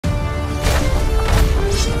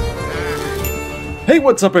Hey,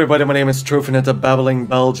 what's up everybody, my name is Trofinette, a babbling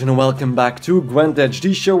Belgian, and welcome back to GwentEdge,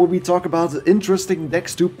 the show where we talk about interesting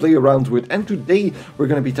decks to play around with. And today we're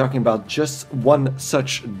going to be talking about just one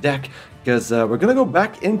such deck, because we're going to go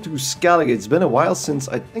back into Skellige. It's been a while since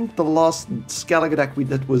I think the last Skellige deck we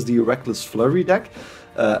did was the Reckless Flurry deck.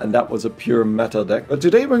 And that was a pure meta deck. But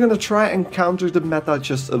today we're going to try and counter the meta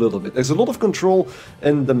just a little bit. There's a lot of control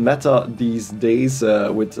in the meta these days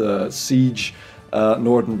with Siege,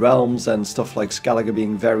 Northern Realms and stuff like Skellige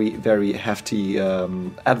being very hefty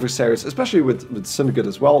adversaries, especially with Syndicate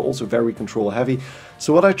as well, also very control heavy.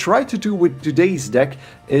 So what I try to do with today's deck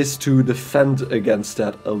is to defend against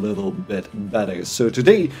that a little bit better. So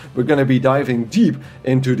today we're going to be diving deep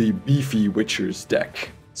into the Beefy Witchers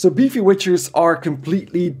deck. So Beefy Witchers are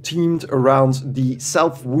completely themed around the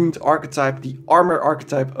self-wound archetype, the armor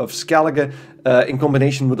archetype of Skellige, in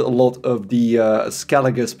combination with a lot of the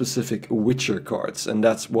Skellige specific Witcher cards. And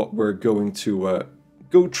that's what we're going to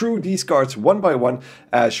go through these cards one by one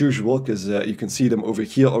as usual, because you can see them over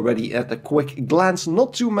here already at a quick glance.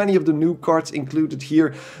 Not too many of the new cards included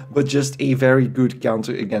here, but just a very good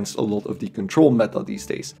counter against a lot of the control meta these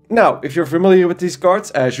days. Now, if you're familiar with these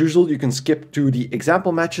cards, as usual, you can skip to the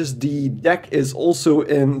example matches. The deck is also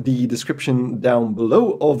in the description down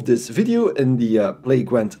below of this video in the Play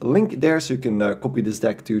Gwent link there, so you can copy this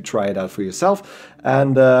deck to try it out for yourself.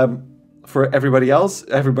 And for everybody else,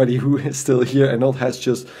 everybody who is still here and not has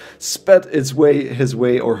just sped his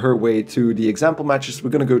way or her way to the example matches,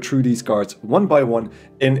 we're going to go through these cards one by one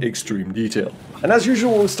in extreme detail. And as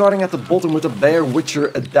usual, we're starting at the bottom with the Bear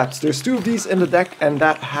Witcher Adept. There's two of these in the deck, and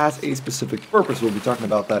that has a specific purpose. We'll be talking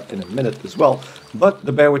about that in a minute as well. But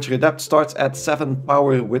the Bear Witcher Adept starts at 7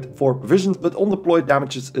 power with 4 provisions, but on deploy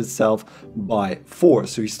damages itself by 4.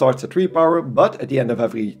 So he starts at 3 power, but at the end of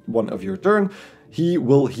every one of your turn, he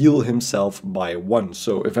will heal himself by 1,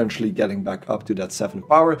 so eventually getting back up to that 7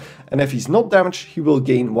 power. And if he's not damaged, he will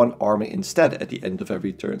gain 1 armor instead at the end of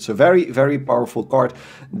every turn. So very powerful card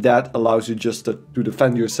that allows you just to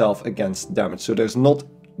defend yourself against damage. So there's not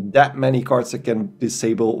that many cards that can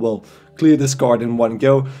disable, well, clear this card in one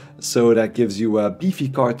go. So that gives you a beefy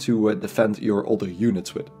card to defend your other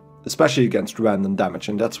units with, especially against random damage,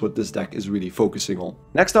 and that's what this deck is really focusing on.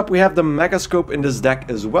 Next up, we have the Megascope in this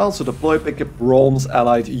deck as well. So deploy, pick a bronze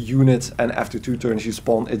allied unit, and after 2 turns you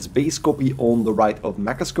spawn its base copy on the right of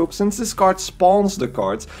Megascope. Since this card spawns the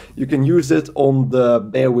cards, you can use it on the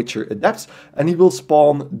Bear Witcher Adept, and he will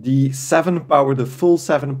spawn the 7 power, the full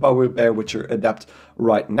 7 power Bear Witcher Adept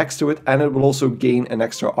right next to it, and it will also gain an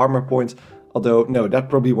extra armor point. Although, no, that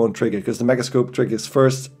probably won't trigger, because the Megascope triggers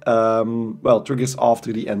first, triggers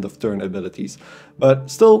after the end of turn abilities.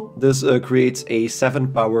 But still, this creates a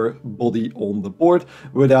 7 power body on the board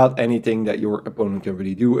without anything that your opponent can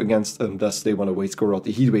really do against, unless they want to waste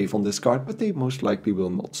Karate Heatwave on this card, but they most likely will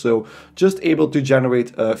not. So, just able to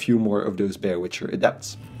generate a few more of those Bear Witcher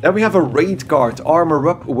Adepts. Then we have a raid card, Armor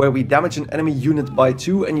Up, where we damage an enemy unit by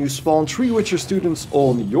 2, and you spawn 3 Witcher students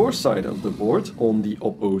on your side of the board, on the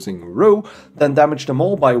opposing row. Then damage them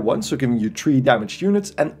all by 1, so giving you 3 damaged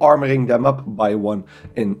units and armoring them up by 1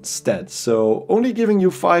 instead. So only giving you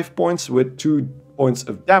 5 points with 2 points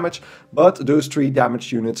of damage, but those 3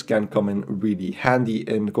 damaged units can come in really handy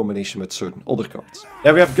in combination with certain other cards.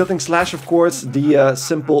 Then we have Gutting Slash, of course, the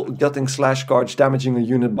simple Gutting Slash cards damaging a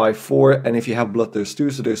unit by 4, and if you have Bloodthirst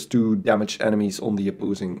 2, so there's 2 damaged enemies on the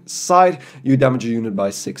opposing side, you damage a unit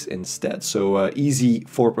by 6 instead. So easy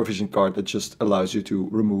 4 provision card that just allows you to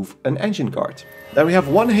remove an engine card. Then we have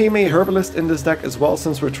one Heimei Herbalist in this deck as well,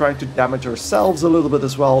 since we're trying to damage ourselves a little bit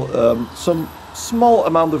as well. Some small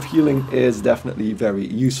amount of healing is definitely very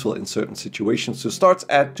useful in certain situations. So starts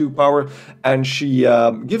at 2 power, and she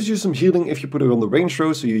gives you some healing if you put her on the range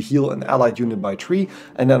row, so you heal an allied unit by 3,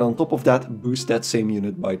 and then on top of that boost that same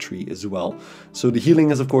unit by 3 as well. So the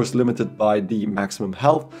healing is of course limited by the maximum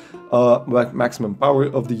health, maximum power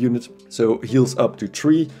of the unit, so heals up to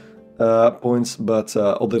 3 points, but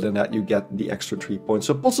other than that you get the extra 3 points,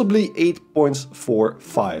 so possibly 8 points for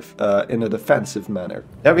 5 in a defensive manner.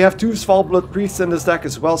 Then we have 2 Svalblood Priests in this deck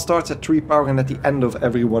as well. Starts at 3 power, and at the end of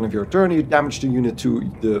every one of your turn you damage the unit to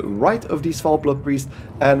the right of the Svalblood Priest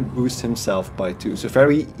and boost himself by 2. So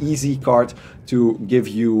very easy card to give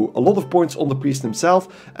you a lot of points on the priest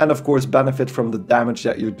himself, and of course benefit from the damage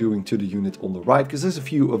that you're doing to the unit on the right, because there's a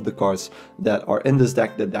few of the cards that are in this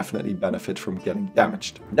deck that definitely benefit from getting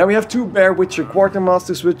damaged. Then we have 2 Bear Witcher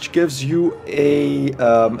Quartermasters, which gives you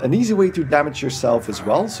an easy way to damage yourself as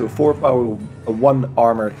well. So 4 power, 1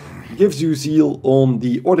 armor, gives you Zeal on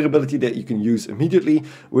the order ability that you can use immediately,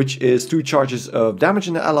 which is 2 charges of damage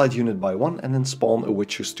in the allied unit by 1, and then spawn a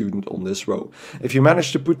Witcher student on this row. If you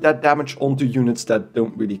manage to put that damage onto units that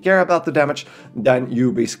don't really care about the damage, then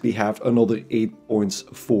you basically have another 8 points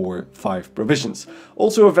for 5 provisions.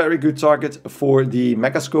 Also a very good target for the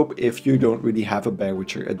Megascope if you don't really have a Bear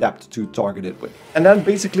Witcher Adept to target it with. And then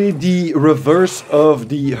basically the reverse of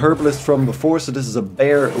the Herbalist from before, so this is a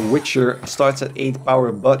Bear Witcher, starts at 8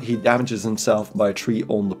 power, but he damages himself by 3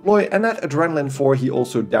 on deploy, and at Adrenaline 4 he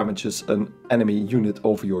also damages an enemy unit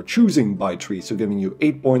of your choosing by 3, so giving you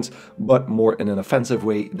 8 points, but more in an offensive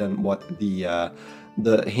way than what the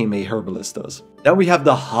Heme Herbalist does. Then we have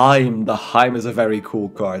the Heim. The Heim is a very cool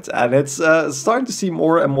card, and it's starting to see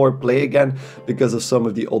more and more play again because of some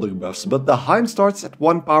of the other buffs. But the Heim starts at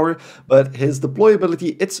 1 power, but his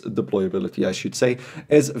deployability, its deployability I should say,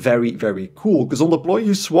 is very, very cool. Because on deploy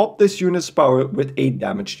you swap this unit's power with a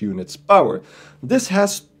damaged unit's power. This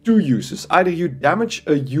has 2 uses. Either you damage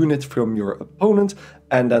a unit from your opponent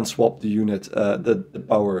and then swap the unit, the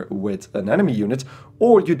power with an enemy unit,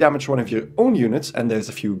 or you damage one of your own units, and there's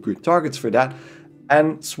a few good targets for that,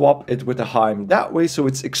 and swap it with a Heim that way, so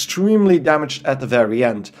it's extremely damaged at the very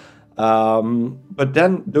end. But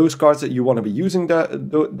then those cards that you want to be using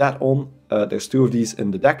that on, there's 2 of these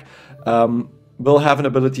in the deck, will have an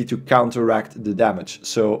ability to counteract the damage.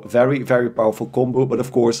 So very, very powerful combo, but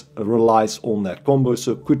of course relies on that combo,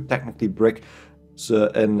 so could technically brick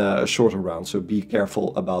in a shorter round. So be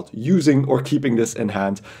careful about using or keeping this in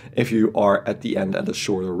hand if you are at the end at a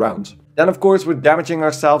shorter round. Then of course we're damaging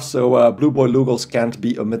ourselves, so Blue Boy Lugos can't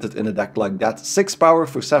be omitted in a deck like that. 6 power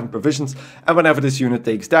for 7 provisions, and whenever this unit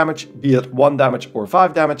takes damage, be it 1 damage or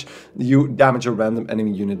 5 damage, you damage a random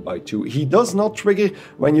enemy unit by 2. He does not trigger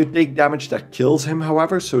when you take damage that kills him,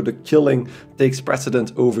 however, so the killing takes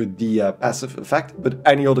precedent over the passive effect, but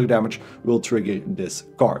any other damage will trigger this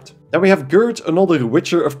card. Then we have Gert, another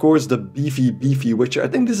Witcher, of course, the Beefy Witcher. I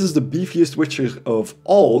think this is the beefiest Witcher of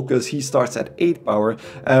all, because he starts at 8 power,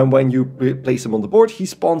 and when you place him on the board, he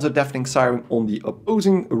spawns a Deafening Siren on the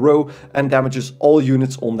opposing row and damages all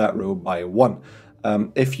units on that row by 1.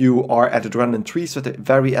 If you are at Adrenaline 3, so at the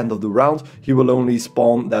very end of the round, he will only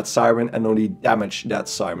spawn that Siren and only damage that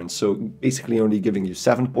Siren. So basically only giving you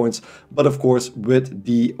 7 points. But of course, with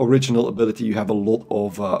the original ability, you have a lot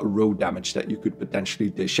of row damage that you could potentially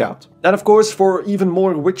dish out. Then of course, for even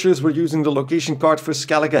more Witchers, we're using the location card for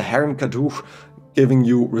Skellige, Herren Kaduch, giving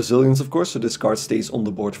you resilience, of course, so this card stays on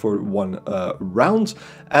the board for 1 round.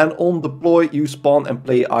 And on deploy, you spawn and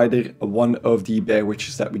play either one of the Bear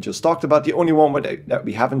Witches that we just talked about. The only one that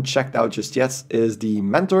we haven't checked out just yet is the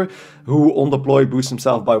Mentor, who on deploy boosts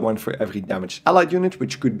himself by 1 for every damaged allied unit,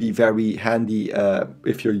 which could be very handy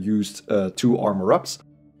if you're used 2 armor ups.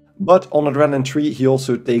 But on Adrenaline 3, he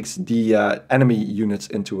also takes the enemy units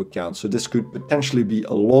into account, so this could potentially be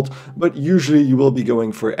a lot, but usually you will be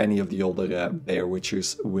going for any of the older Bear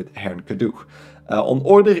Witchers with Herren Kaduch. On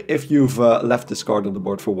order, if you've left this card on the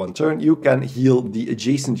board for 1 turn, you can heal the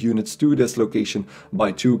adjacent units to this location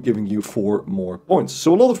by 2, giving you 4 more points.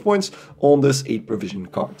 So a lot of points on this 8 provision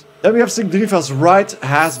card. Then we have Sigdriva's Right,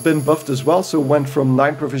 has been buffed as well, so went from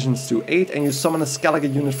 9 provisions to 8, and you summon a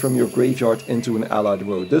Skellige unit from your graveyard into an allied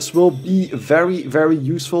row. This will be very, very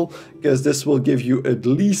useful, because this will give you at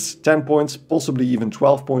least 10 points, possibly even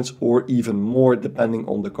 12 points, or even more, depending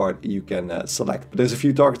on the card you can select. But there's a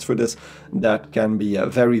few targets for this that can be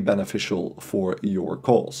very beneficial for your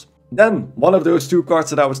calls. Then, one of those 2 cards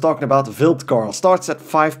that I was talking about, Wildkarl, starts at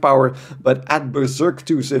 5 power, but at Berserk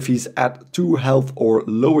 2, so if he's at 2 health or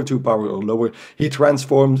lower, 2 power or lower, he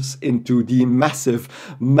transforms into the massive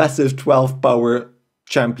 12 power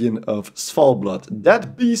champion of Svalbard.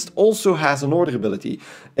 That beast also has an order ability,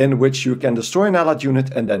 in which you can destroy an allied unit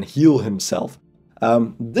and then heal himself.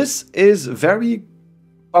 This is very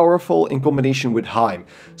powerful in combination with Heim.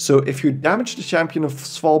 So if you damage the champion of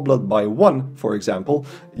Svalbard by 1, for example,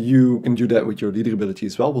 you can do that with your leader ability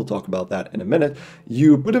as well. We'll talk about that in a minute.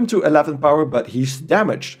 You put him to 11 power, but he's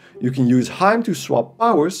damaged. You can use Heim to swap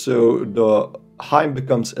powers, so the Heim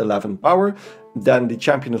becomes 11 power. Then the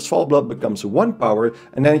champion of Svalbard becomes 1 power,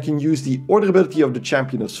 and then you can use the order ability of the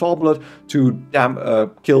champion of Svalbard to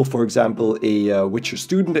kill, for example, a Witcher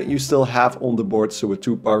student that you still have on the board, so a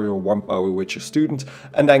 2 power or 1 power Witcher student,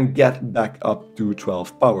 and then get back up to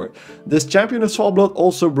 12 power. This champion of Svalbard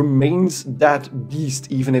also remains that beast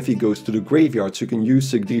even if he goes to the graveyard, so you can use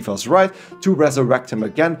Sigdriva's Right to resurrect him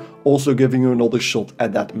again, also giving you another shot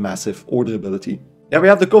at that massive order ability. Yeah, we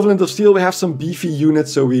have the Covenant of Steel, we have some beefy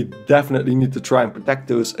units, so we definitely need to try and protect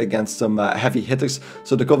those against some heavy hitters.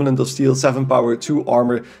 So the Covenant of Steel, 7 power, 2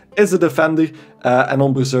 armor, is a defender, and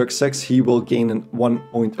on Berserk 6 he will gain 1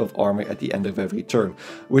 point of armor at the end of every turn,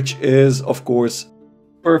 which is, of course,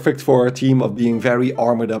 perfect for our team of being very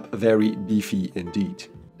armored up, very beefy indeed.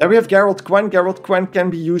 Then we have Geralt Gwent. Geralt Gwent can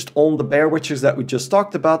be used on the Bear Witchers that we just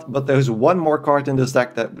talked about, but there's one more card in this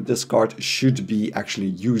deck that this card should be actually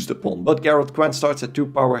used upon. But Geralt Gwent starts at 2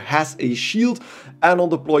 power, has a shield, and on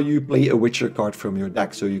deploy you play a Witcher card from your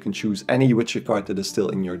deck. So you can choose any Witcher card that is still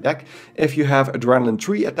in your deck. If you have Adrenaline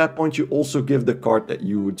 3, at that point you also give the card that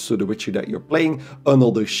you would, so the Witcher that you're playing,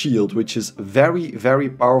 another shield, which is very, very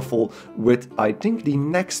powerful with, I think, the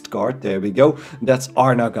next card, there we go, that's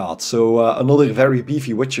Arnagat. So another very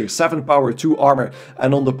beefy Witcher. 7 power, 2 armor,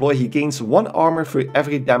 and on deploy he gains 1 armor for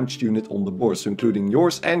every damaged unit on the board, so including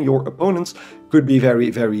yours and your opponent's. Could be very,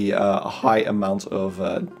 very high amount of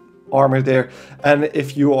armor there. And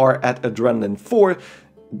if you are at Adrenaline 4,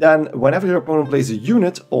 then whenever your opponent plays a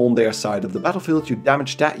unit on their side of the battlefield, you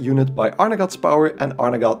damage that unit by Arnagat's power and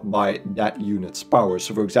Arnagat by that unit's power.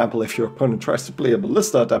 So for example, if your opponent tries to play a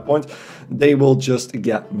ballista at that point, they will just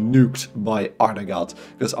get nuked by Arnagat,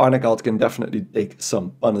 because Arnagat can definitely take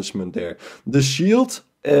some punishment there. The shield,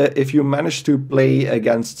 if you manage to play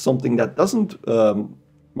against something that doesn't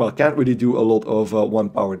well, can't really do a lot of 1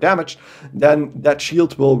 power damage, then that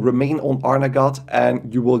shield will remain on Arnagat,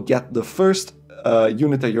 and you will get the first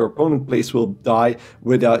unit that your opponent plays will die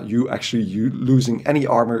without you actually losing any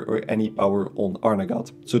armor or any power on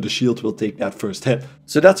Arnagat. So the shield will take that first hit.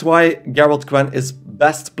 So that's why Geralt Gwent is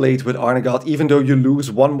best played with Arnagat, even though you lose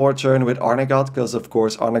 1 more turn with Arnagat, because of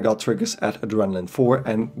course Arnagat triggers at Adrenaline 4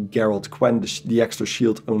 and Geralt Gwent, the extra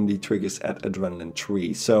shield, only triggers at Adrenaline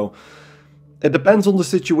 3. So it depends on the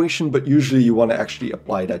situation, but usually you want to actually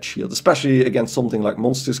apply that shield, especially against something like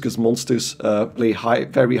monsters, because monsters play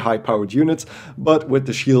very high-powered units. But with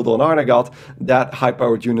the shield on Arnagat, that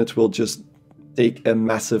high-powered unit will just take a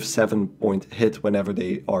massive 7-point hit whenever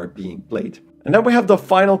they are being played. And then we have the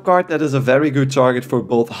final card that is a very good target for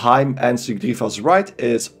both Haim and Sigdrifa's Right,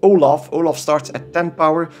 is Olaf. Olaf starts at 10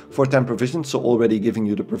 power for 10 provision, so already giving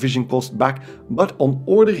you the provision cost back, but on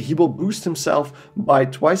order he will boost himself by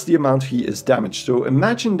twice the amount he is damaged. So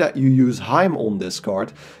imagine that you use Haim on this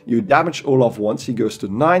card, you damage Olaf once, he goes to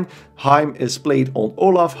 9, Haim is played on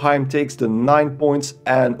Olaf, Haim takes the 9 points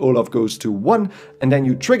and Olaf goes to 1, and then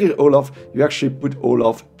you trigger Olaf, you actually put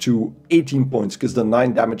Olaf to 18 points, because the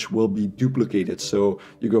 9 damage will be duplicated. So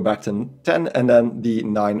you go back to 10 and then the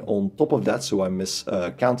 9 on top of that, so I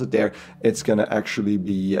miscounted there. It's gonna actually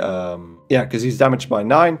be, yeah, because he's damaged by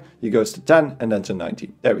 9, he goes to 10 and then to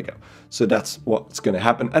 19. There we go. So that's what's gonna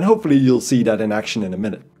happen, and hopefully you'll see that in action in a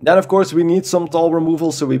minute. Then of course we need some tall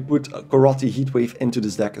removal, so we put Karate Heatwave into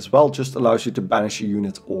this deck as well. Just allows you to banish a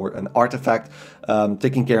unit or an artifact,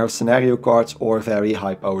 taking care of scenario cards or very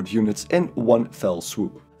high powered units in one fell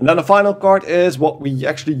swoop. And then the final card is what we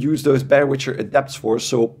actually use those Bear Witcher Adepts for.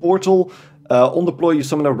 So Portal, on deploy you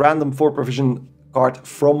summon a random 4 provision card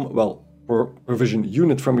from, well, provision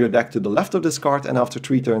unit from your deck to the left of this card, and after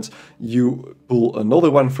 3 turns you pull another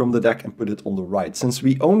one from the deck and put it on the right. Since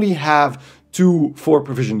we only have 2 4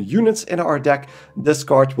 provision units in our deck, this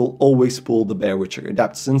card will always pull the Bear Witcher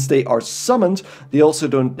Adept. Since they are summoned, they also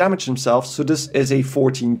don't damage themselves, so this is a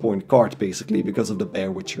 14-point card basically because of the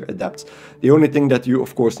Bear Witcher Adept. The only thing that you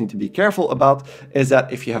of course need to be careful about is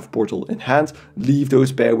that if you have Portal in hand, leave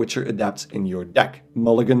those Bear Witcher Adepts in your deck.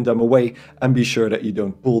 Mulligan them away and be sure that you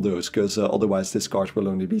don't pull those, because otherwise this card will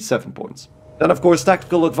only be 7 points. Then of course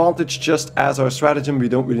tactical advantage, just as our stratagem, we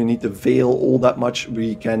don't really need to veil all that much.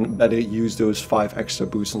 We can better use those 5 extra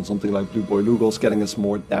boosts on something like Blue Boy Lugos, getting us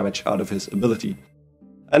more damage out of his ability.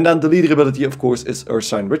 And then the leader ability of course is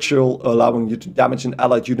Ursine Ritual, allowing you to damage an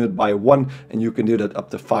allied unit by 1, and you can do that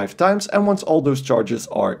up to 5 times. And once all those charges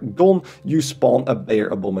are gone, you spawn a Bear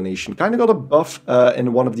Abomination. Kinda got a buff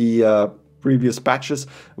in one of the previous patches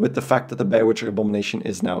with the fact that the Bear Witcher Abomination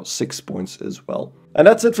is now 6 points as well. And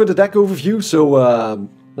that's it for the deck overview, so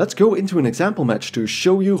let's go into an example match to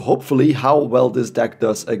show you hopefully how well this deck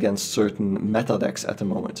does against certain meta decks at the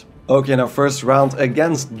moment. Okay, now first round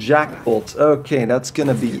against Jackpot. Okay, that's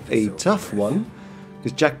gonna be a tough one,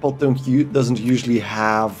 because Jackpot doesn't usually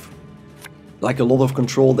have like a lot of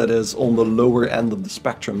control that is on the lower end of the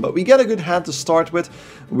spectrum. But we get a good hand to start with.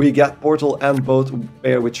 We get Portal and both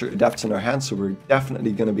Bear Witcher Adepts in our hand, so we're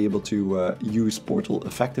definitely going to be able to use Portal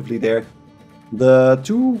effectively there. The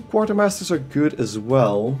 2 Quartermasters are good as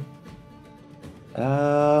well.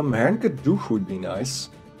 Hernkadooch would be nice.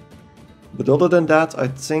 But other than that, I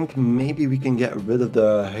think maybe we can get rid of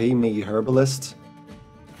the Heimei Herbalist.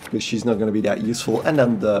 because she's not going to be that useful. And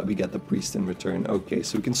then we get the priest in return. Okay,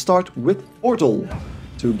 so we can start with Portal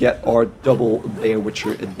to get our double Bear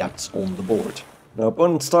Witcher adepts on the board. Now,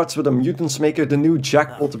 opponent starts with a Mutants Maker. The new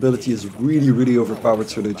Jackpot ability is really overpowered,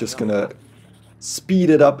 so they're just gonna speed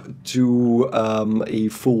it up to a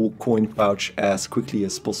full coin pouch as quickly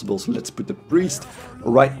as possible. So let's put the priest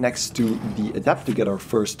right next to the adept to get our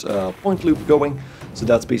first point loop going. So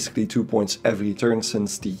that's basically 2 points every turn,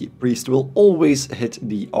 since the priest will always hit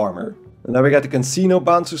the armor. And now we got the Casino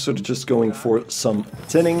Bouncer, so they're just going for some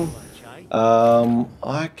tinning.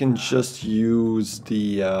 I can just use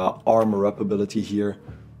the armor up ability here,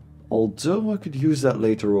 although I could use that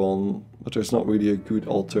later on, but there's not really a good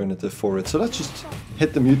alternative for it. So let's just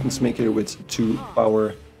hit the Mutants Maker with 2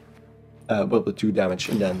 power, with 2 damage,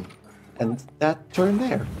 and then end that turn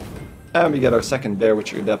there. And we get our second Bear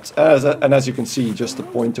Witcher adept, and as you can see, just the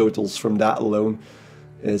point totals from that alone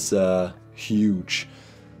is huge.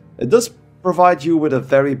 It does provide you with a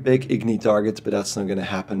very big Igni target, but that's not going to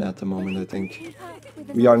happen at the moment, I think.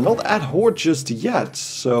 We are not at Horde just yet,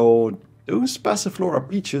 so those Passiflora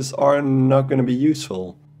Peaches are not going to be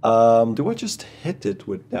useful. Do I just hit it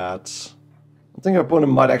with that? I think our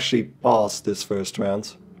opponent might actually pass this first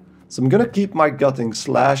round. So I'm going to keep my Gutting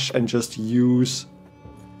Slash and just use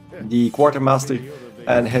the Quartermaster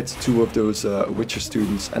and hit 2 of those Witcher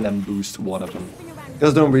students and then boost 1 of them.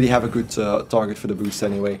 Because I don't really have a good target for the boost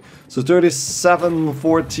anyway. So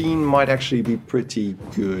 37-14 might actually be pretty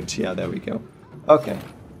good. Yeah, there we go. Okay.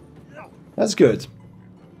 That's good.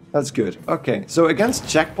 That's good. Okay, so against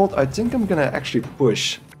Jackpot, I think I'm gonna actually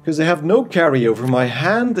push. Because they have no carryover. My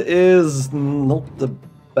hand is not the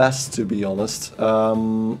best, to be honest. I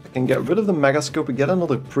can get rid of the Megascope and get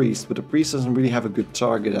another Priest, but the Priest doesn't really have a good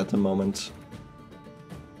target at the moment.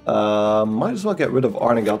 Might as well get rid of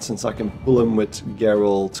Arnegat, since I can pull him with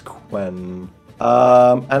Geralt Quen.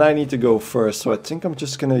 And I need to go first, so I think I'm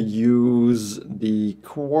just gonna use the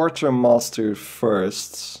Quartermaster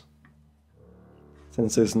first,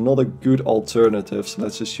 since there's not a good alternative. So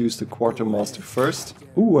let's just use the Quartermaster first.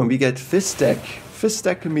 Ooh, and we get Fistek.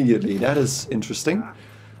 Fistek immediately, that is interesting.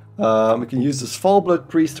 We can use this Fallblood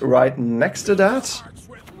Priest right next to that.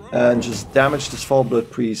 And just damage this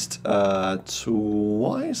Fallblood Priest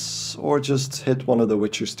twice, or just hit one of the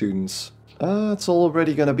Witcher students. It's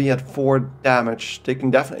already gonna be at 4 damage. They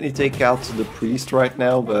can definitely take out the Priest right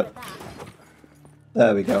now, but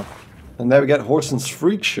there we go. And there we get Horson's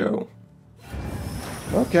Freak Show.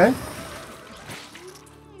 Okay.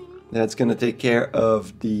 That's gonna take care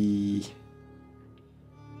of the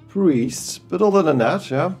priests, but other than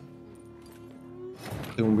that, yeah.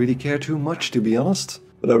 Don't really care too much, to be honest.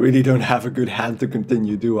 But I really don't have a good hand to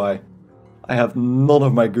continue, do I? I have none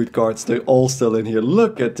of my good cards. They're all still in here.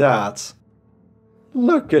 Look at that.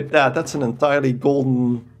 Look at that. That's an entirely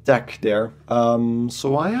golden deck there.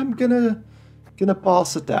 So I am gonna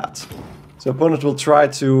pass at that. So opponent will try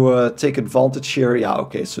to take advantage here. Yeah,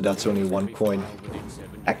 okay, so that's only 1 coin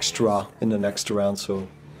extra in the next round, so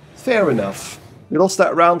fair enough. We lost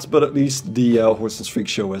that round, but at least the Horson's Freak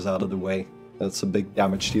Show is out of the way. That's a big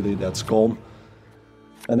damage dealer, that's gone.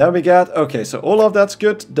 And then we get, okay, so Olaf, that's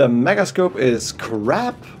good. The Megascope is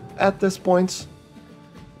crap at this point.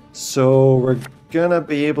 So we're gonna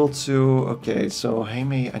be able to, okay, so I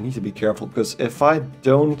need to be careful, because if I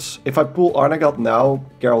pull Arnegat now,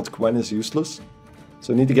 Geralt Quen is useless.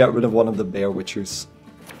 So I need to get rid of one of the Bear Witchers.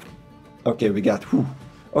 Okay, we got,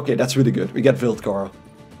 okay, that's really good. We get Wildkarl.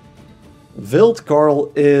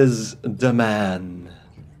 Wildkarl is the man.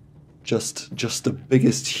 Just the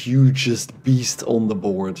biggest, hugest beast on the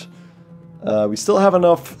board. We still have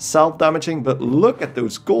enough self-damaging, but look at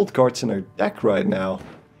those gold cards in our deck right now.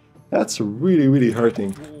 That's really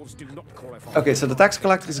hurting. Okay, so the tax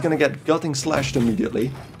collector is gonna get Gutting Slashed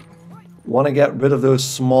immediately. Want to get rid of those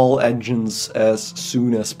small engines as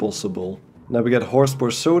soon as possible. Now we get Horse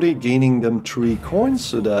Borsodi, gaining them 3 coins,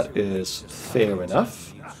 so that is fair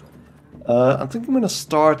enough. I think I'm gonna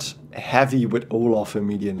start heavy with Olaf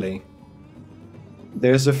immediately.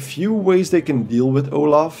 There's a few ways they can deal with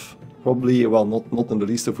Olaf. Probably, well, not in the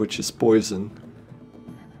least of which is poison.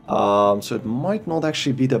 So it might not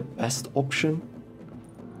actually be the best option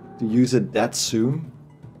to use it that soon.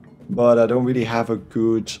 But I don't really have a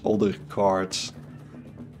good other card.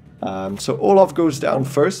 So Olaf goes down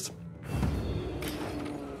first.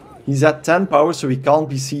 He's at 10 power, so he can't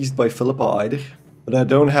be seized by Philippa either. But I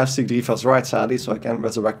don't have Sigdrifa's right, sadly, so I can't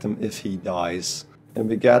resurrect him if he dies. And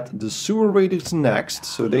we get the Sewer Raiders next,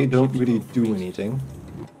 so they don't really do anything.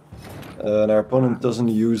 And our opponent doesn't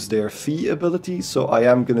use their Fee ability, so I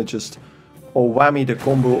am gonna just whammy the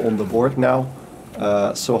combo on the board now.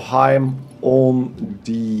 So Haim on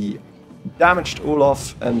the damaged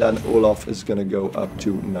Olaf, and then Olaf is gonna go up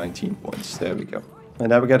to 19 points. There we go. And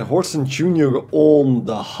now we get Horsten Jr. on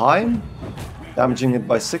the Heim, damaging it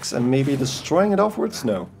by 6 and maybe destroying it afterwards?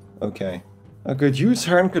 No. Okay. I could use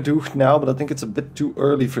Herrnkaduch now, but I think it's a bit too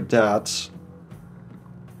early for that.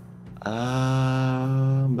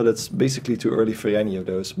 But it's basically too early for any of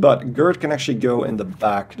those. But Gert can actually go in the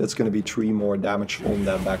back. That's going to be 3 more damage on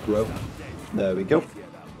that back row. There we go.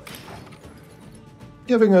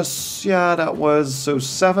 Giving us, yeah, that was so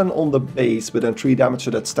 7 on the base, but then 3 damage,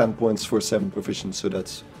 so that's 10 points for 7 proficiency. So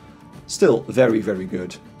that's still very, very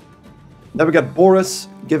good. Then we got Boris,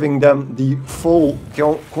 giving them the full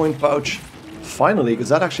coin pouch. Finally, because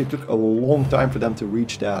that actually took a long time for them to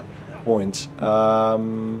reach that point.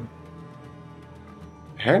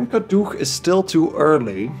 Herrnkaduch is still too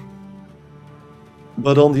early.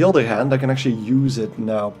 But on the other hand, I can actually use it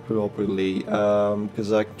now properly.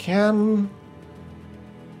 Because I can...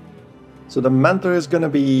 So the mentor is going to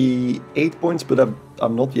be 8 points, but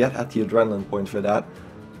I'm not yet at the adrenaline point for that.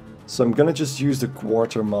 So I'm going to just use the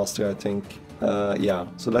quartermaster, I think. Yeah,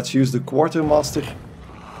 so let's use the quartermaster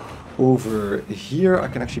over here. I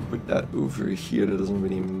can actually put that over here. That doesn't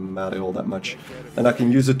really matter all that much. And I can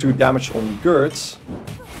use the 2 damage on Gert.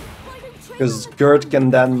 Because Gert can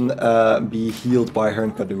then be healed by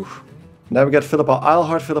Herrnkaduch. Now we get Philippa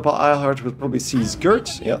Eilhart. Philippa Eilhart will probably seize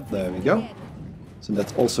Gert. Yeah, there we go. So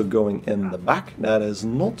that's also going in the back. That is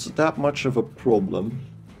not that much of a problem.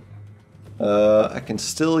 I can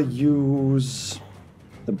still use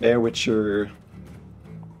the Bear Witcher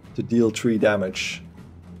to deal 3 damage.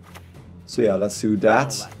 So yeah, let's do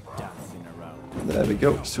that. There we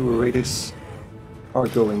go. Sewer Raiders are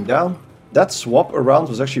going down. That swap around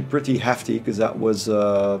was actually pretty hefty, because that was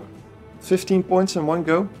 15 points in one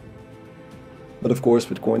go. But of course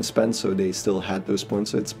with coins spent, so they still had those points.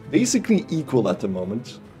 So it's basically equal at the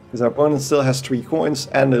moment. Because our opponent still has 3 coins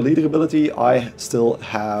and the leader ability. I still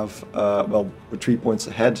have, well, we're 3 points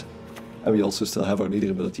ahead. And we also still have our leader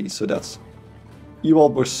ability. So that's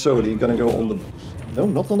Ewald Borsoli gonna go on the... No,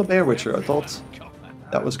 not on the Bear Witcher. I thought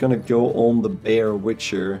that was gonna go on the Bear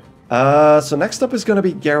Witcher. So next up is gonna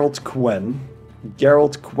be Geralt Quen.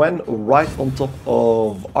 Geralt Quen right on top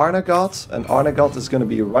of Arnagat, and Arnagat is going to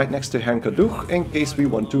be right next to Herrnkaduch in case we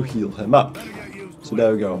want to heal him up. So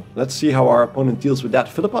there we go. Let's see how our opponent deals with that.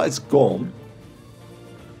 Philippa is gone.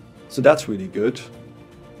 So that's really good.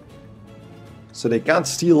 So they can't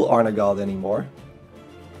steal Arnagat anymore.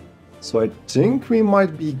 So I think we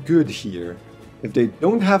might be good here. If they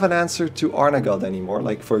don't have an answer to Arnagat anymore,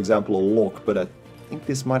 like for example a lock, but I think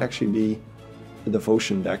this might actually be a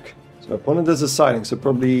devotion deck. So opponent is deciding, so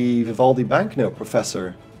probably Vivaldi Bank? No,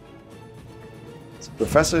 Professor. So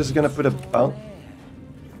Professor is gonna put a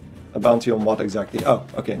bounty on what exactly? Oh,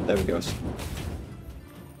 okay, there we go.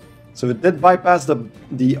 So it did bypass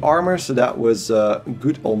the armor, so that was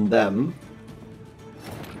good on them.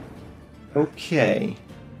 Okay.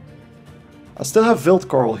 I still have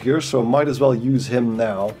Wildkarl here, so I might as well use him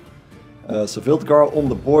now. So Wildkarl on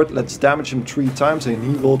the board, let's damage him 3 times and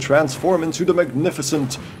he will transform into the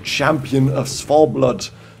magnificent champion of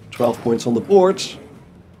Svalbard. 12 points on the board,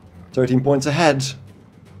 13 points ahead.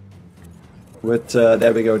 With,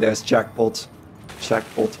 there we go, there's Jackpot.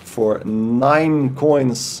 Jackpot for 9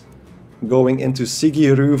 coins going into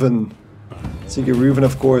Sigurruven. Sigurruven,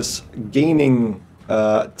 of course, gaining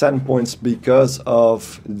 10 points because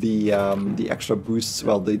of the extra boosts,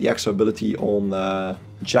 well, the extra ability on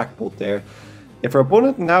Jackpot there. If our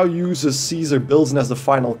opponent now uses Caesar Bilzen as the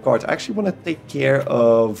final card, I actually want to take care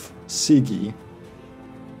of Sigi.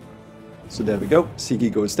 So there we go,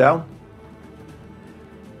 Sigi goes down.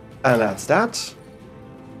 And that's that.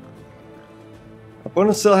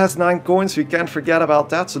 Opponent still has 9 coins, we can't forget about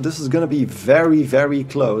that, so this is going to be very, very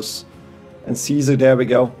close. And Caesar, there we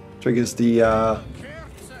go, triggers the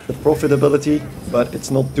profitability, but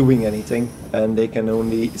it's not doing anything, and they can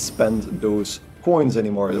only spend those coins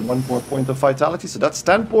anymore. 1 more point of vitality, so that's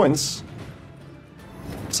 10 points.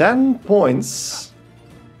 10 points,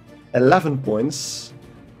 11 points,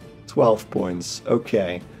 12 points.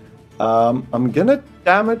 Okay. I'm gonna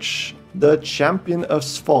damage the champion of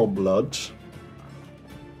Svalbard.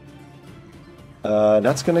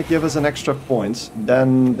 That's gonna give us an extra point.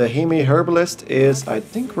 Then the Heme Herbalist is, I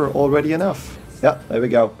think we're already enough. Yeah, there we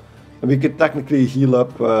go. And we could technically heal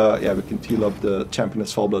up, yeah, we can heal up the champion of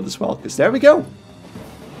Svalbard as well, because there we go!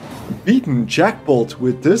 Beaten Jackpot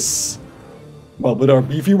with this, well, with our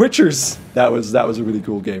Beefy Witchers. That was a really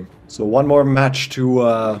cool game. So one more match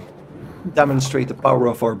to demonstrate the power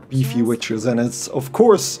of our Beefy Witchers, and it's, of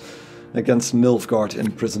course, against Nilfgaard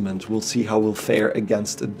Imprisonment. We'll see how we'll fare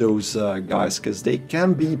against those guys, because they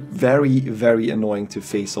can be very, very annoying to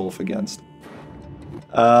face off against.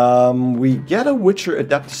 We get a Witcher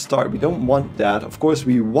Adept to start. We don't want that. Of course,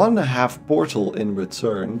 we want to have Portal in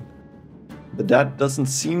return, but that doesn't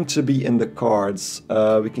seem to be in the cards.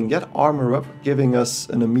 We can get Armor Up, giving us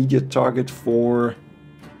an immediate target for...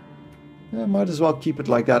 might as well keep it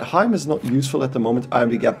like that. Heim is not useful at the moment.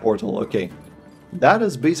 We get Portal. Okay. That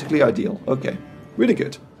is basically ideal. Okay. Really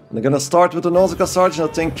good. And I'm gonna start with the Nausicaa Sergeant.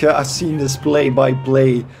 I think I've seen this play by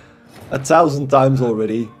play 1,000 times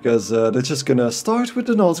already, because they're just gonna start with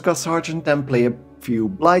the Nausicaa Sergeant, then play a few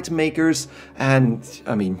Blight Makers, and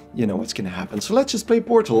I mean, you know what's gonna happen. So let's just play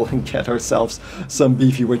Portal and get ourselves some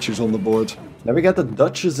Beefy Witchers on the board. Now we got the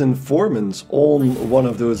Duchess Informant on one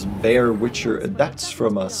of those Bear Witcher Adepts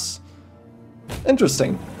from us.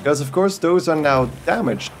 Interesting, because of course those are now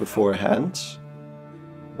damaged beforehand,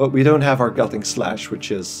 but we don't have our Gutting Slash,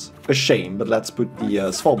 which is a shame. But let's put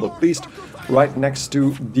the Svalbard Priest right next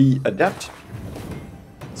to the Adept,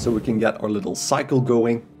 so we can get our little cycle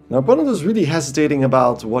going. Now, opponent is really hesitating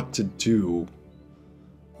about what to do.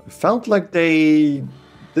 I felt like they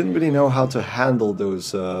didn't really know how to handle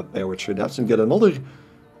those Bear Witcher Adepts, and get another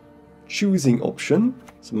choosing option.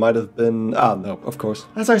 So it might have been... no, of course.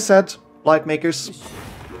 As I said, Blight Makers.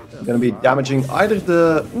 Going to be damaging either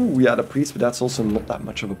the... the Priest, but that's also not that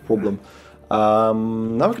much of a problem.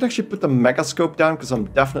 Now we can actually put the Megascope down, because I'm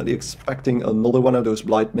definitely expecting another one of those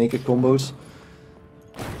Blight Maker combos.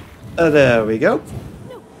 There we go.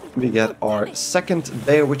 We get our second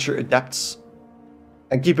Bear Witcher Adepts.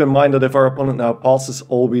 And keep in mind that if our opponent now passes,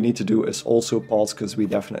 all we need to do is also pass, because we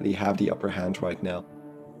definitely have the upper hand right now.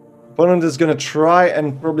 Opponent is going to try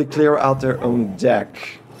and probably clear out their own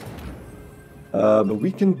deck. But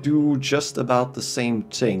we can do just about the same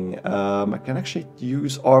thing. I can actually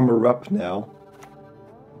use Armor Up now.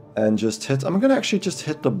 And just hit... I'm gonna actually just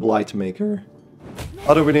hit the Blight Maker.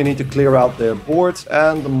 I don't really need to clear out their board,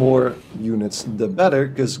 and the more units the better,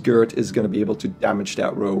 because Gert is gonna be able to damage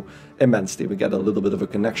that row immensely. We get a little bit of a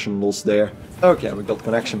connection loss there. Okay, we got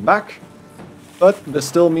connection back. But this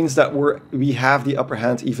still means that we have the upper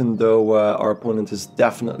hand, even though our opponent is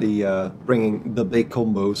definitely bringing the big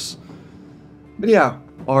combos. But yeah,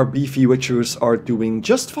 our Beefy Witchers are doing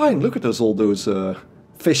just fine. Look at all those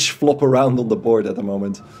fish flop around on the board at the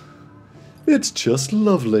moment. It's just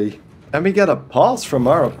lovely. And we get a pass from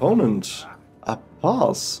our opponent. A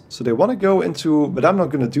pass. So they want to go into... But I'm not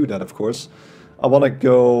going to do that, of course. I want to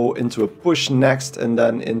go into a push next, and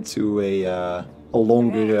then into a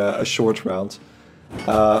longer, a short round.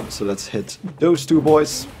 So let's hit those two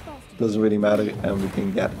boys. Doesn't really matter. And we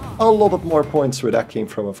can get a lot of more points where that came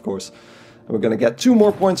from, of course. We're going to get 2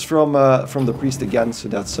 more points from the Priest again, so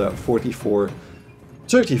that's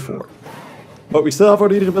 44-34. But we still have our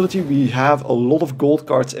leader ability. We have a lot of gold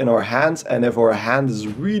cards in our hands, and if our hand is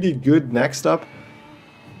really good next up,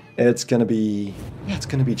 it's going to be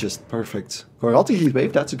just perfect. Corralti Heat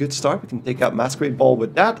Wave, that's a good start. We can take out Masquerade Ball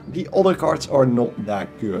with that. The other cards are not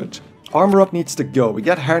that good. Armor Up needs to go. We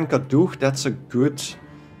get Herrn Kadoog, that's a good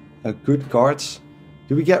card.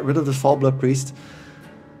 Do we get rid of the Fallblood Priest?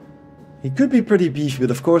 He could be pretty beefy,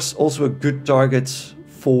 but of course also a good target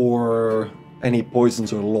for any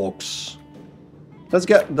poisons or locks. Let's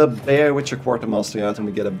get the Bear Witcher Quartermaster out, and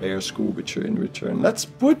we get a Bear School Witcher in return. Let's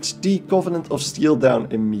put the Covenant of Steel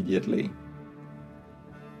down immediately.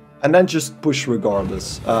 And then just push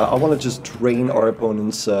regardless. I want to just drain our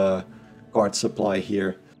opponent's card supply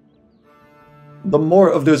here. The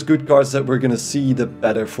more of those good cards that we're going to see, the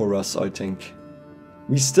better for us, I think.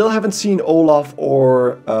 We still haven't seen Olaf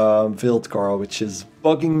or Vildkarl, which is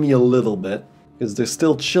bugging me a little bit, because they're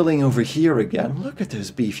still chilling over here again. Look at those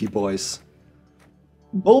beefy boys.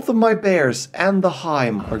 Both of my bears and the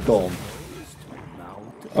Heim are gone.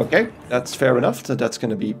 Okay, that's fair enough. That's going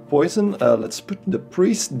to be poison. Let's put the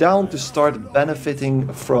Priest down to start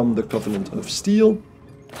benefiting from the Covenant of Steel.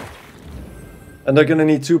 And they're gonna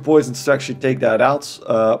need 2 poisons to actually take that out,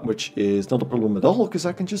 which is not a problem at all, because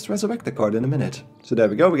I can just resurrect the card in a minute. So there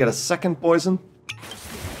we go, we get a second poison.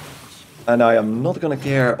 And I am not gonna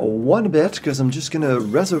care one bit, because I'm just gonna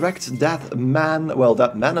resurrect that man, well,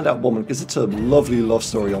 that man and that woman, because it's a lovely love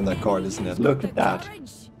story on that card, isn't it? Look at that.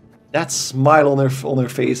 That smile on her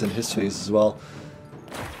face and his face as well.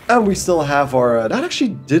 And we still have our... that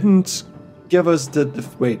actually didn't give us the...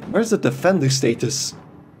 wait, where's the defender status?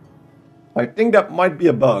 I think that might be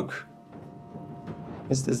a bug.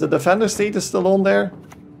 Is the defender status still on there?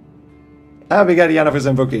 And we get the end of his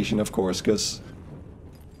invocation, of course, because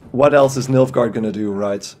what else is Nilfgaard gonna do,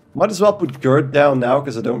 right? Might as well put Gerd down now,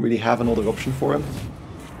 because I don't really have another option for him.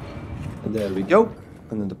 And there we go.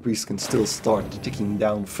 And then the priest can still start ticking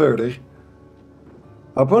down further.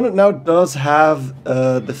 Our opponent now does have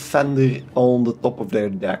a defender on the top of their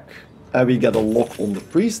deck. And we get a lock on the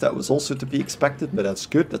priest. That was also to be expected, but that's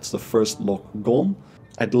good. That's the first lock gone.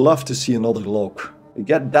 I'd love to see another lock. We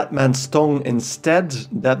get Dead Man's Tongue instead.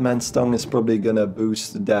 Dead Man's Tongue is probably gonna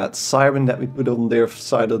boost that Siren that we put on their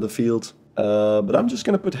side of the field. But I'm just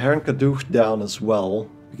gonna put Heron Kadooch down as well.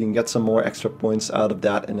 We can get some more extra points out of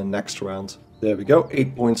that in the next round. There we go,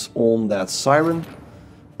 8 points on that Siren.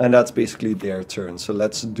 And that's basically their turn. So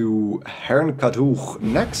let's do Heron Kadooch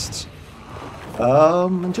next.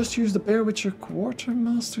 And just use the Bear Witcher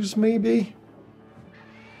Quartermasters maybe?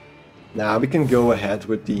 Nah, we can go ahead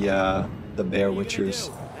with the Bear Witchers.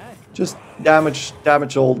 Just damage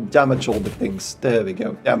all the things. There we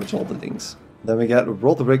go, damage all the things. Then we get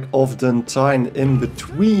Roderick of Duntine in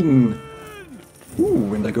between.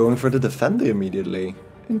 Ooh, and they're going for the defender immediately.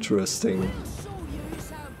 Interesting.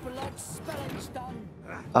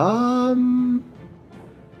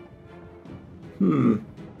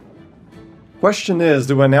 Question is,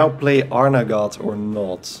 do I now play Arnagot or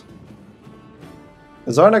not?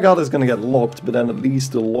 Because Arnagot is going to get locked, but then at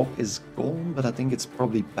least the lock is gone. But I think it's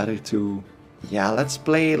probably better to... Yeah, let's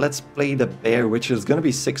play the Bear Witcher. It's going to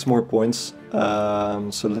be 6 more points.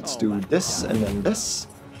 So let's do this and then this.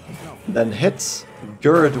 Then hit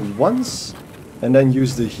Gird once. And then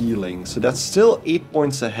use the healing. So that's still 8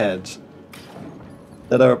 points ahead.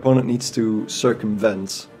 That our opponent needs to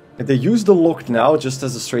circumvent. If they use the lock now just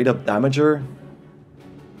as a straight up damager,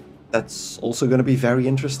 that's also going to be very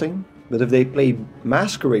interesting. But if they play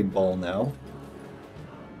Masquerade Ball now,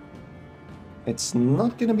 it's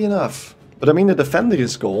not going to be enough. But I mean, the defender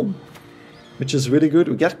is gone, which is really good.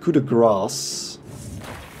 We get Coup de Grace.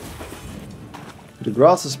 Coup de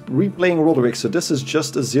Grace is replaying Roderick, so this is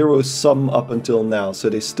just a 0 sum up until now. So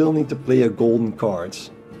they still need to play a golden card.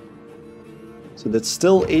 So that's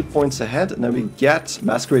still 8 points ahead, and then we get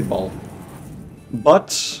Masquerade Ball.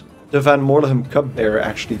 But the Van Morleghem Cupbearer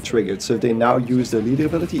actually triggered, so if they now use their leader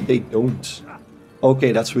ability, they don't.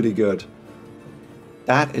 Okay, that's really good.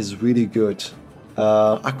 That is really good.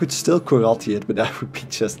 I could still Koralti it, but that would be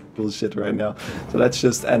just bullshit right now. So let's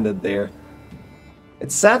just end it there.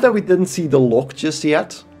 It's sad that we didn't see the lock just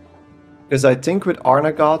yet. Because I think with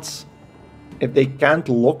Arnagot, if they can't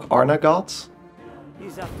lock Arnagot,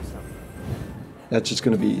 that's just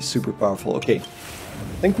going to be super powerful. Okay,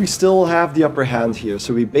 I think we still have the upper hand here.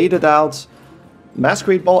 So we baited out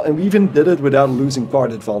Masquerade Ball, and we even did it without losing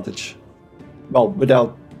card advantage. Well,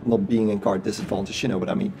 without not being in card disadvantage, you know what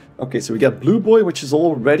I mean. Okay, so we get Blue Boy, which is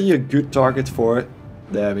already a good target for...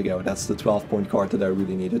 There we go, that's the 12-point card that I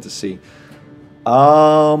really needed to see.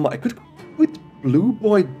 I could put Blue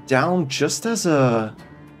Boy down just as a...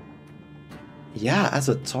 Yeah, as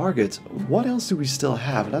a target. What else do we still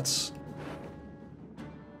have? Let's...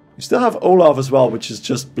 We still have Olaf as well, which is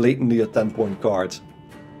just blatantly a 10-point card.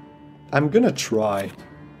 I'm gonna try.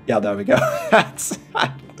 Yeah, there we go.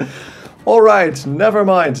 Alright, never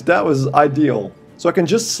mind. That was ideal. So I can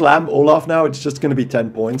just slam Olaf now. It's just gonna be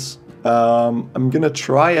 10 points. I'm gonna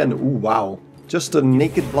try and... Ooh, wow. Just a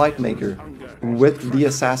Naked Blightmaker with the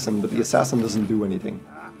Assassin, but the Assassin doesn't do anything.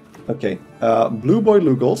 Okay, Blue Boy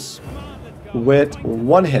Lugos with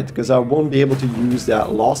 1 hit, because I won't be able to use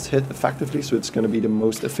that last hit effectively, so it's going to be the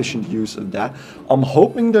most efficient use of that. I'm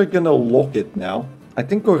hoping they're going to lock it now. I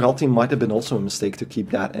think Koralti might have been also a mistake to keep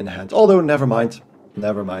that in hand. Although, never mind.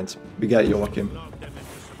 Never mind. We get Joachim.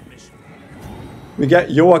 We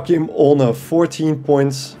get Joachim on a 14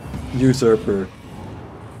 points usurper.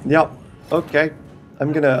 Yeah, okay.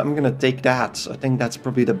 I'm gonna take that. I think that's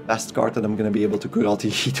probably the best card that I'm gonna be able to Koralti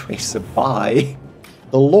Heatwaves to buy.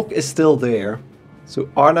 The lock is still there, so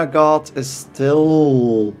Arnagot is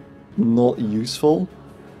still not useful.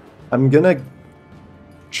 I'm gonna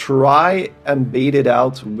try and bait it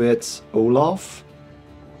out with Olaf.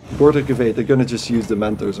 Border Cuvée, they're gonna just use the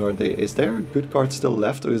Mentors, aren't they? Is there a good card still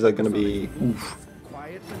left, or is that gonna be... Oof.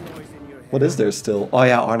 What is there still? Oh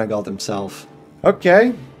yeah, Arnagot himself.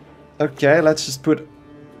 Okay. Okay, let's just put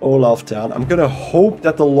Olaf down. I'm gonna hope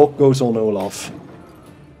that the lock goes on Olaf.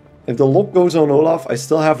 If the lock goes on Olaf, I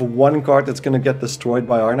still have 1 card that's gonna get destroyed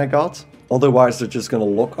by Arnagot. Otherwise, they're just gonna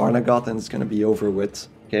lock Arnagot and it's gonna be over with.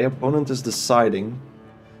 Okay, opponent is deciding.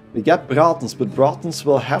 We get Bratens, but Bratens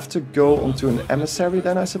will have to go onto an emissary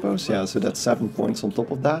then, I suppose. Yeah, so that's 7 points on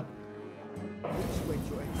top of that.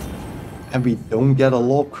 And we don't get a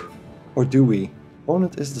lock. Or do we?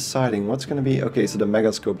 Opponent is deciding what's gonna be... Okay, so the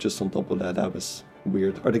Megascope just on top of that, that was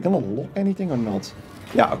weird. Are they gonna lock anything or not?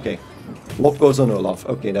 Yeah, okay. Lock goes on Olaf.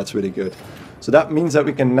 Okay, that's really good. So that means that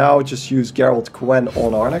we can now just use Geralt Quen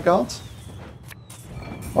on Arnagot.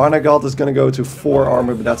 Arnagot is gonna go to 4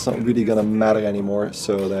 armor, but that's not really gonna matter anymore.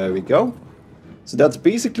 So there we go. So that's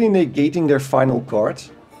basically negating their final card.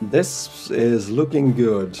 This is looking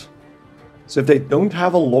good. So if they don't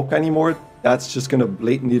have a lock anymore, that's just gonna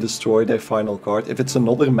blatantly destroy their final card. If it's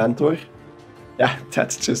another mentor, yeah,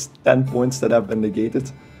 that's just 10 points that have been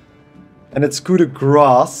negated. And it's coup de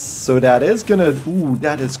grace, so that is gonna, ooh,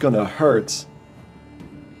 that is gonna hurt.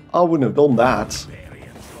 I wouldn't have done that.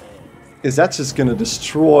 Is that's just gonna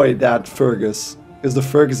destroy that Fergus. Because the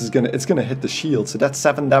Fergus is gonna hit the shield, so that's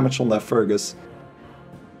 7 damage on that Fergus.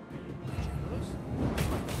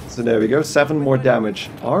 So there we go, 7 more damage.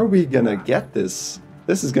 Are we gonna get this?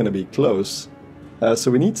 This is gonna be close.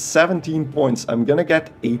 So we need 17 points. I'm gonna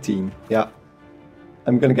get 18. Yeah,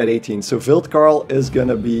 I'm gonna get 18. So Vildkarl is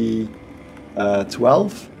gonna be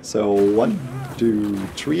 12. So 1, 2,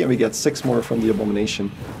 3, and we get 6 more from the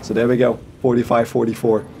Abomination. So there we go, 45,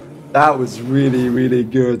 44. That was really, really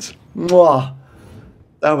good. Mwah!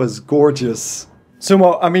 That was gorgeous.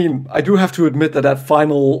 So, I mean, I do have to admit that that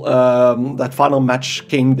final match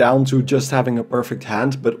came down to just having a perfect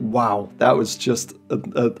hand, but wow, that was just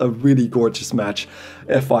a really gorgeous match,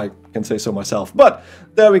 if I can say so myself. But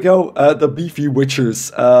there we go, the Beefy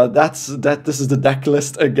Witchers. This is the deck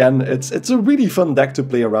list again. It's a really fun deck to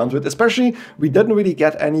play around with, especially we didn't really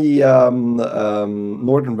get any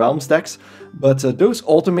Northern Realms decks, but those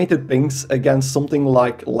automated pings against something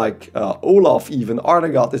like Olaf, even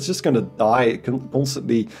Arnagot, it's just gonna die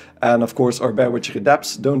constantly. And of course our Bear Witcher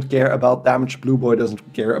Adepts don't care about damage, Blue Boy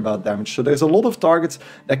doesn't care about damage, so there's a lot of targets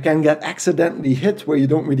that can get accidentally hit where you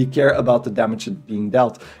don't really care about the damage being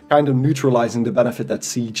dealt, kind of neutralizing the benefit that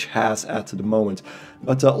Siege has at the moment.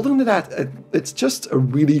 But other than that, it's just a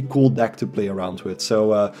really cool deck to play around with.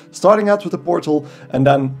 So starting out with the Portal and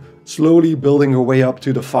then slowly building our way up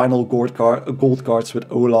to the final gold cards with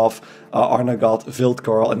Olaf, Arnagot,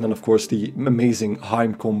 Vildkarl, and then of course the amazing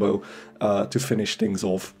Heim combo to finish things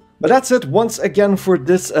off. But that's it once again for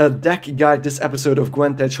this deck guide, this episode of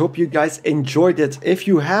GwentEdge. Hope you guys enjoyed it. If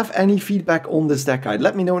you have any feedback on this deck guide,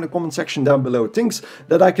 let me know in the comment section down below. Things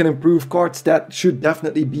that I can improve, cards that should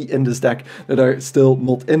definitely be in this deck that are still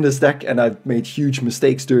not in this deck, and I've made huge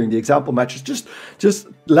mistakes during the example matches. Just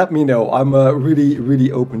let me know. I'm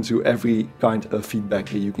really open to every kind of feedback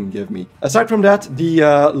that you can give me. Aside from that,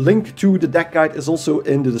 the link to the deck guide is also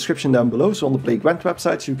in the description down below. So on the Play Gwent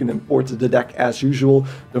website, so you can import the deck as usual.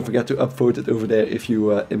 Don't forget to upvote it over there if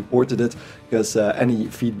you imported it, because any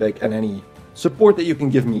feedback and any support that you can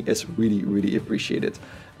give me is really appreciated.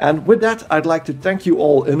 And with that, I'd like to thank you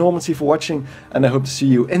all enormously for watching, and I hope to see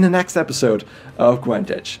you in the next episode of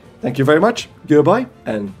GwentEdge. Thank you very much, goodbye,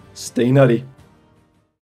 and stay nutty.